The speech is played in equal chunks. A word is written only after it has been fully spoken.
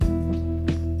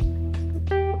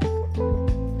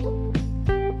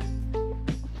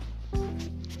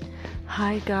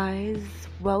Hi guys,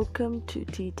 welcome to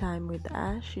Tea Time with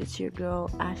Ash. It's your girl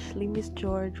Ashley Miss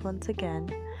George once again.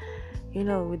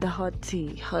 With the hot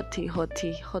tea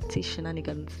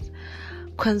shenanigans.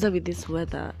 Kwanzaa with this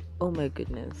weather, oh my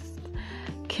goodness.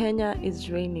 Kenya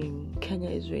is raining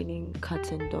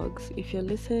cats and dogs. If you're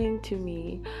listening to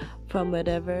me from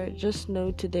whatever, just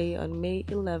know today on May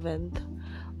 11th,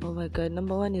 oh my god,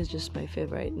 number one is just my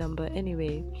favorite number.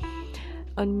 Anyway,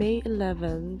 on May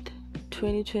 11th,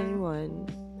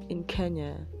 2021 in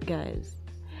Kenya, guys,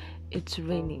 it's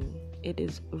raining. It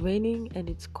is raining and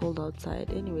it's cold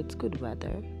outside. Anyway, it's good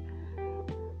weather.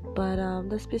 But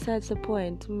that's besides the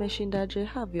point. Meshindaje,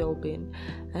 have you all been?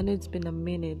 I know it's been a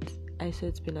minute. I said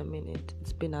it's been a minute.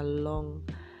 It's been a long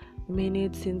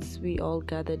minute since we all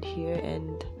gathered here,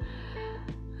 and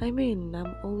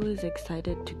I'm always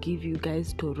excited to give you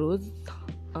guys toros.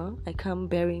 I come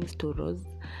bearing toros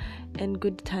and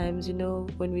good times.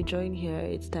 When we join here,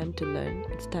 it's time to learn,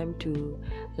 it's time to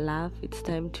laugh, it's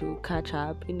time to catch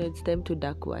up, it's time to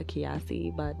dakua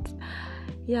kiasi, but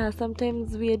yeah,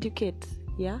 sometimes we educate.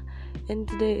 And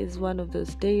today is one of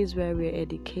those days where we're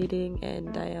educating,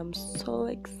 and I am so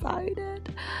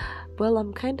excited. Well,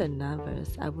 I'm kind of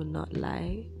nervous, I will not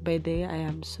lie. By the way, I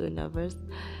am so nervous.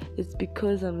 It's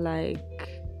because I'm like,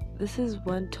 this is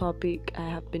one topic I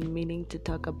have been meaning to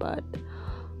talk about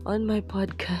on my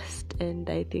podcast, and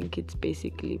I think it's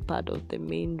basically part of the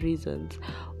main reasons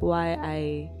why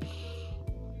I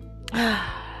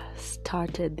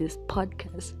started this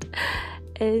podcast.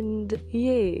 And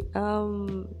I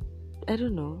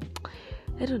don't know.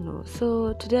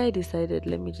 So today I decided,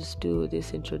 let me just do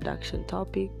this introduction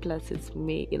topic, plus it's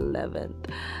May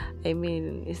 11th.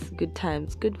 It's good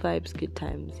times, good vibes, good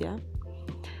times.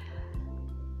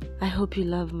 I hope you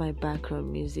love my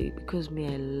background music, because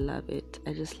I love it.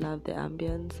 I just love the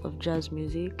ambience of jazz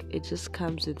music. It just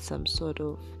comes with some sort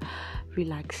of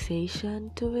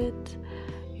relaxation to it,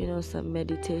 some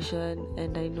meditation.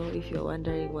 And I know if you're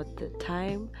wondering what the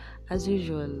time, as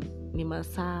usual, ni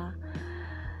masaa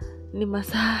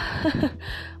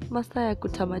masaa ya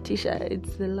kutamatisha.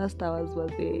 It's the last hours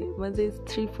maze. It's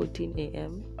 3:14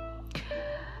 a.m.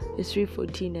 It's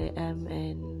 3:14 a.m.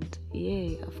 and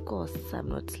of course I'm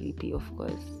not sleepy. Of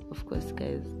course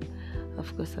guys,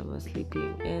 of course I'm not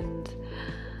sleeping, and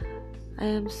I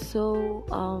am so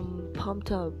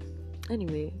pumped up.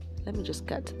 Anyway, let me just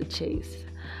cut to the chase,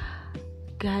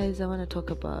 guys. I want to talk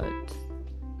about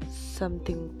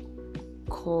something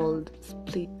called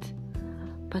split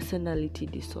personality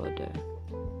disorder.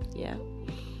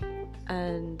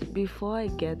 And before I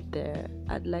get there,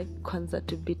 I'd like Kwanzaa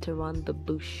to beat around the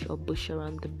bush, or bush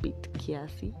around the beat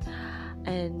kiasi,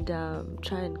 and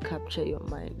try and capture your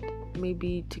mind,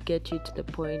 maybe to get you to the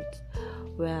point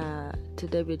where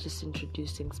today we're just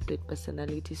introducing split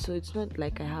personality. So it's not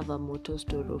like I have a motto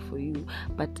story for you,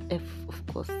 but of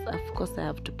course I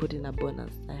have to put in a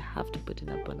bonus. I have to put in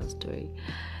a bonus story.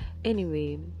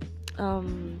 Anyway,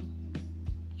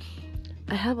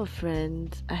 I have a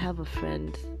friend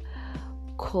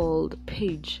called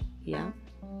Paige.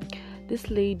 This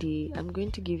lady, I'm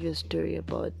going to give you a story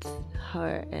about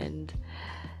her, and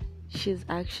she's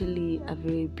actually a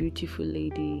very beautiful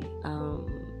lady,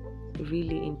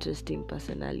 really interesting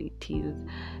personalities,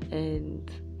 and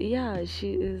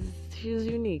she's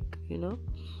unique.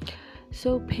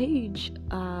 So Paige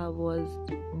was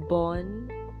born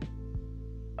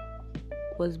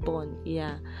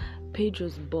Paige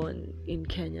was born in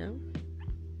Kenya.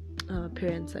 Her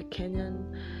parents are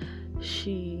Kenyan.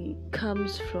 She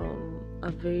comes from a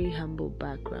very humble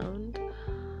background,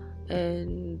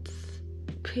 and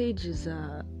Paige is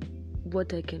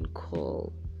what I can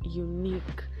call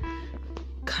unique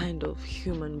kind of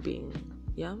human being.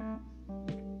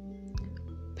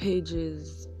 Paige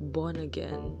is born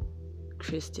again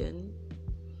Christian.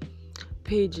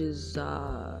 Paige is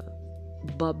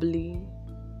bubbly.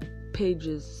 Paige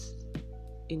is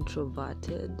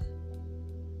introverted.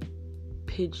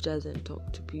 Paige doesn't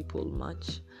talk to people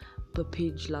much, but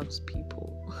Paige loves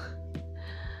people.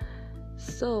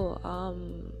 So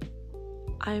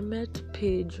I met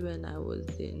Paige when I was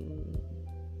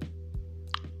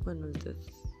when was this?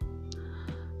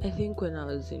 I think when I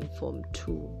was in Form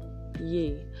 2.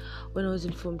 When I was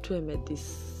in Form 2, I met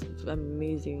this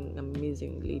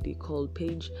amazing lady called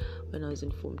Paige when I was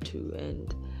in Form 2,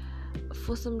 and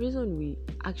for some reason we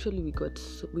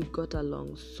got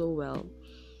along so well.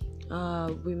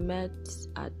 We met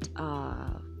at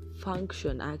a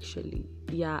function, actually.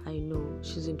 I know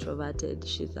she's introverted.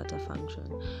 She's at a function.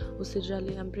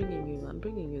 Usijali, I'm bringing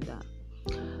you that.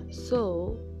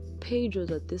 So Paige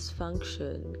was at this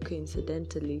function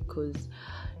coincidentally, because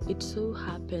it so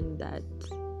happened that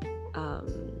her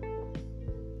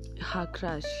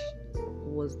crush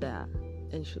was there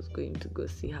and she was going to go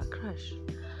see her crush.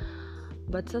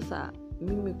 But sasa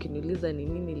mimi ukiniuliza ni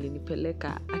nini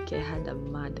ilinipeleka, I had a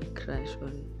mad crush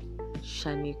on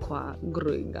Shaniqua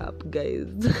growing up, guys.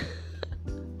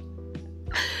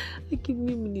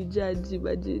 Mimi ni judge,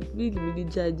 imagine mimi ni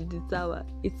judge, ni sawa.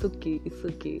 It's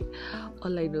okay.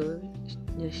 All I know,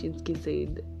 Nyashinski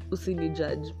said, usini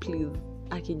judge, please.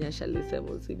 Nyasha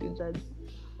alisema usini judge.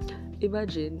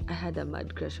 Imagine I had a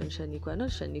mad crush on Shaniqua. Not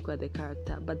Shaniqua the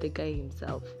character, but the guy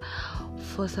himself.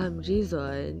 For some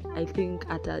reason, I think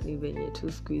at an even too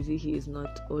squeezy, he is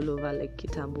not all over like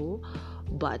Kitambo,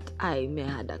 but I may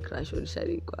had a crush on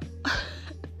Shaniqua.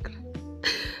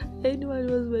 Anyone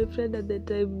who was my friend at the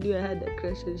time knew I had a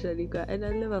crush on Shaniqua, and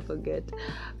I'll never forget.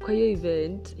 Kwa hiyo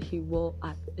event, he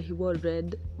wore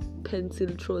red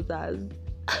pencil trousers.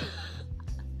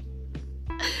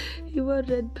 He wore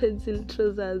red pencil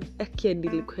trousers.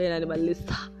 Nilikuwa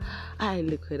animalista.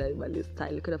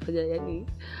 Nilikuwa nafanya yani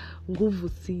nguvu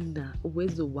sina,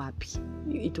 uwezo wapi.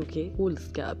 It's okay.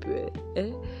 Ulisikia wapi we?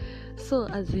 So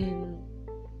as in,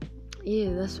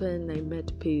 yeah, that's when I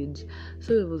met Paige.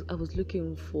 So I was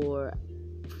looking for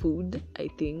food, I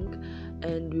think,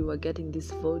 and we were getting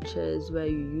these vouchers where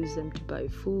you use them to buy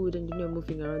food, and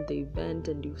moving around the event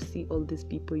and you see all these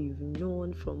people you've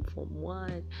known from Form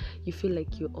 1. You feel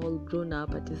like you're all grown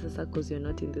up at Isasa because you're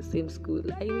not in the same school.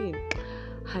 I mean,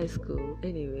 high school.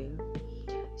 Anyway,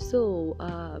 so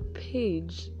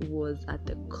Paige was at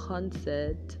the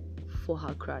concert for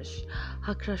her crush.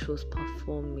 Her crush was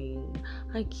performing.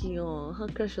 Her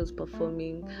crush was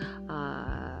performing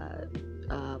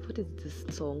what is this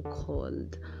song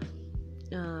called?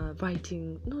 Not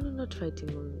Writings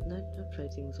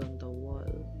on the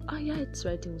Wall. Oh yeah, it's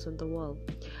Writings on the Wall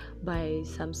by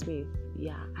Sam Smith.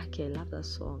 Yeah, I love that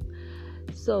song.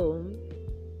 So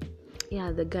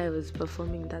yeah, the guy was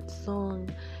performing that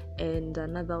song, and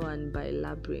another one by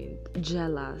Labyrinth,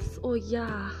 Jealous. Oh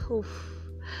yeah, oof.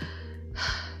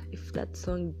 If that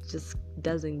song just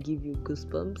doesn't give you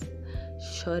goosebumps,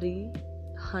 shorty,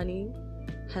 honey,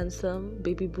 handsome,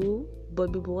 baby boo,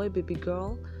 baby boy, baby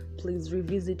girl, please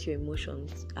revisit your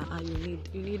emotions.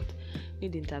 You need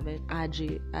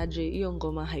intervention. Aje hiyo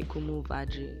ngoma haikumove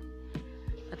aje,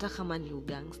 hata kama ni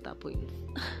ugangster points.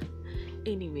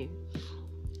 Anyway,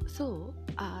 so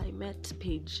I met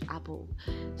Paige Apple.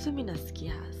 So mimi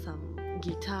nasikia some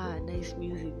guitar, nice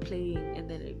music playing, and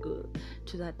then I go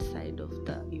to that side of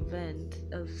the event.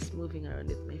 I was just moving around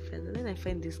with my friends, and then I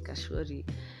find this Kashwari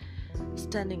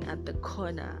standing at the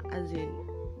corner, as in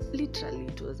literally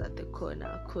it was at the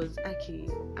corner, because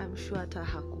I'm sure hata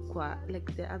hakukwa,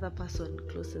 like the other person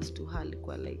closest to her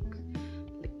alikuwa like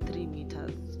 3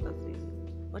 meters, as in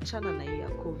wachana na ya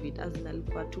COVID, as in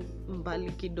alikuwa tu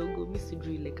mbali kidogo, mimi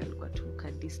sijui like alikuwa tu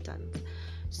ka distance.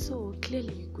 So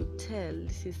clearly you could tell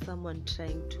this is someone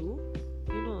trying to,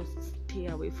 stay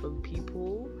away from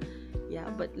people. Yeah,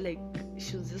 but like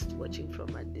she was just watching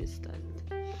from a distance.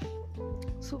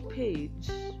 So Paige,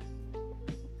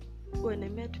 when I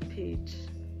met Paige,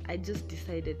 I just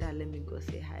decided that let me go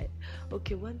say hi.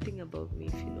 Okay, one thing about me,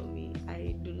 if you know me,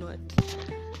 I do not,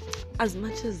 as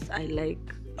much as I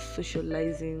like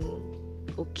socializing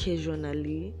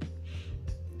occasionally,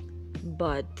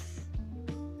 but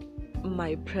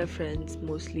my preference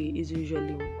mostly is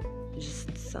usually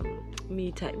just some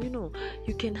me time.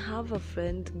 You can have a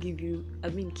friend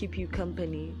keep you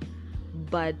company,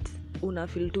 but una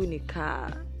feel tu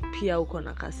nika pia uko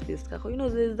na ka space kako.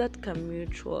 There's that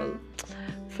mutual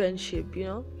friendship,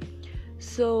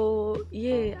 So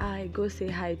yeah, I go say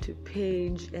hi to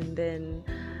Paige, and then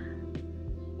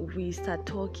we start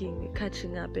talking,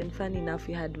 catching up, and funny enough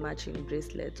we had matching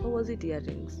bracelets. Or was it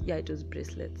earrings? Yeah, it was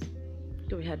bracelets.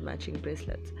 So we had matching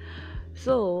bracelets.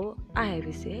 So I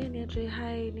will say, hey Niatre,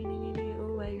 hi,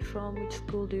 oh, where are you from? Which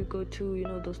school do you go to?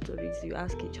 Those stories you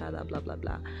ask each other, blah blah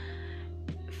blah.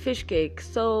 Fish cake.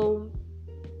 So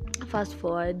fast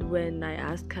forward, when I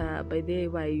ask her, by the way,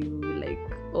 why you like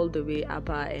all the way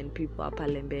Apa and people Apa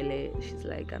Lembele, she's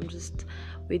like, I'm just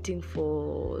waiting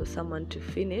for someone to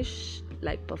finish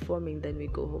like performing, then we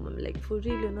go home. I'm like, for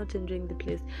real, you're not enjoying the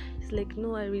place? She's like,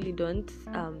 no, I really don't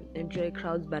enjoy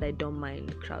crowds, but I don't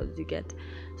mind crowds, you get.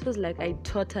 So it's like, I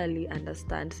totally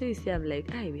understand. So you see, I'm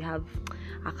like, we have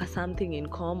something in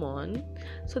common,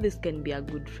 so this can be a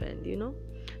good friend,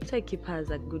 So I keep her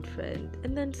as a good friend.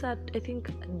 And then I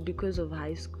think because of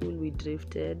high school we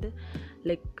drifted,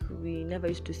 like we never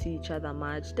used to see each other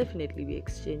much. Definitely we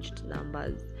exchanged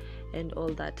numbers and all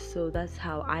that. So that's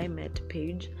how I met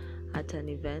Paige at an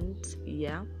event,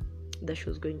 that she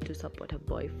was going to support her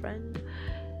boyfriend,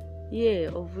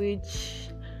 of which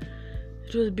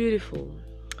It was beautiful.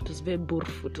 It was very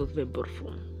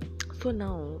beautiful. So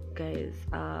now, guys,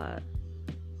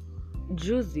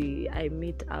 Juicy, I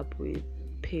meet up with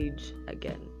Paige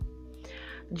again.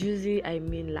 Juicy, I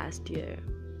mean last year.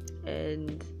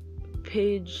 And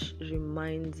Paige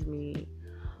reminds me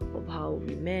of how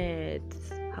we met,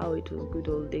 how it was good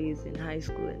old days in high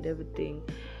school and everything.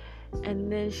 And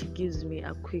then she gives me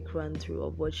a quick run through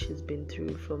of what she's been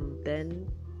through from then,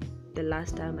 the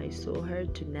last time I saw her,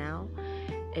 to now.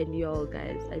 And y'all,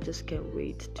 guys, I just can't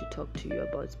wait to talk to you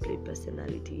about split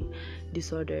personality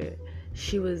disorder.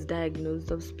 She was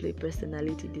diagnosed of split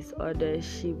personality disorder.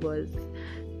 She was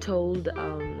told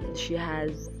she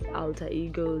has alter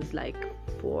egos, like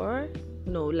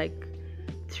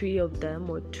 3 of them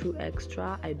or 2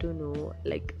 extra, I don't know.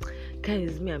 Like,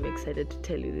 guys, I'm excited to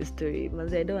tell you this story.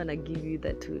 I don't want to give you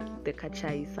the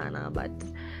kachai sana, but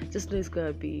just know it's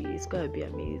gonna be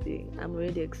amazing. I'm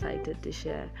really excited to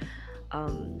share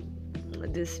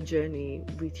this journey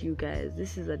with you guys.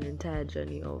 This is an entire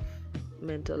journey of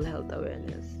mental health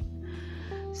awareness.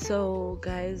 So,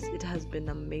 guys, it has been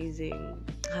amazing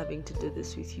having to do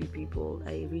this with you people.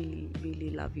 I really, really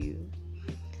love you.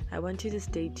 I want you to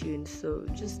stay tuned. So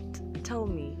just tell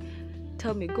me,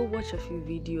 go watch a few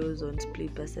videos on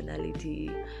split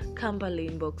personality. Kampala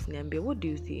inbox niambie, what do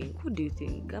you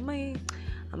think? Am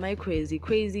I crazy?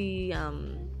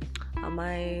 Am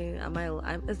I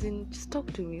as in, just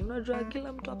talk to me. Unajua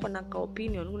kila mtu hapa na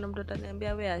opinion. Kuna mtu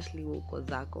ataniambia wewe Ashley uko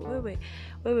zako.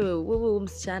 Wewe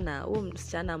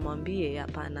msichana mwambie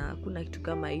hapana, kuna kitu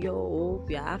kama hiyo,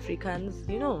 we are Africans,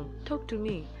 talk to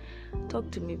me.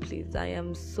 Talk to me, please. I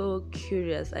am so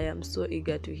curious. I am so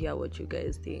eager to hear what you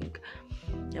guys think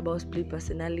about split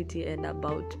personality and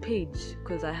about Paige,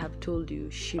 because I have told you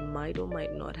she might or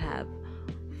might not have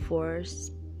 4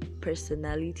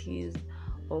 personalities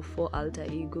or 4 alter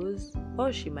egos,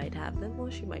 or she might have them or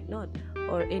she might not,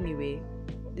 or anyway,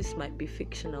 this might be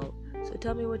fictional. So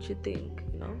tell me what you think,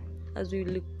 as we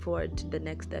look forward to the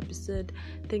next episode.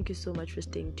 Thank you so much for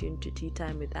staying tuned to Tea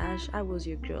Time with Ash. I was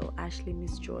your girl, Ashley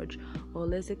Miss George,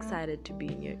 always excited to be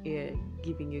in your ear,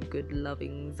 giving you good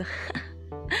lovings.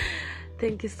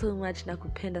 Thank you so much,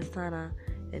 nakupenda sana,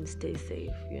 and stay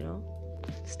safe,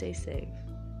 stay safe.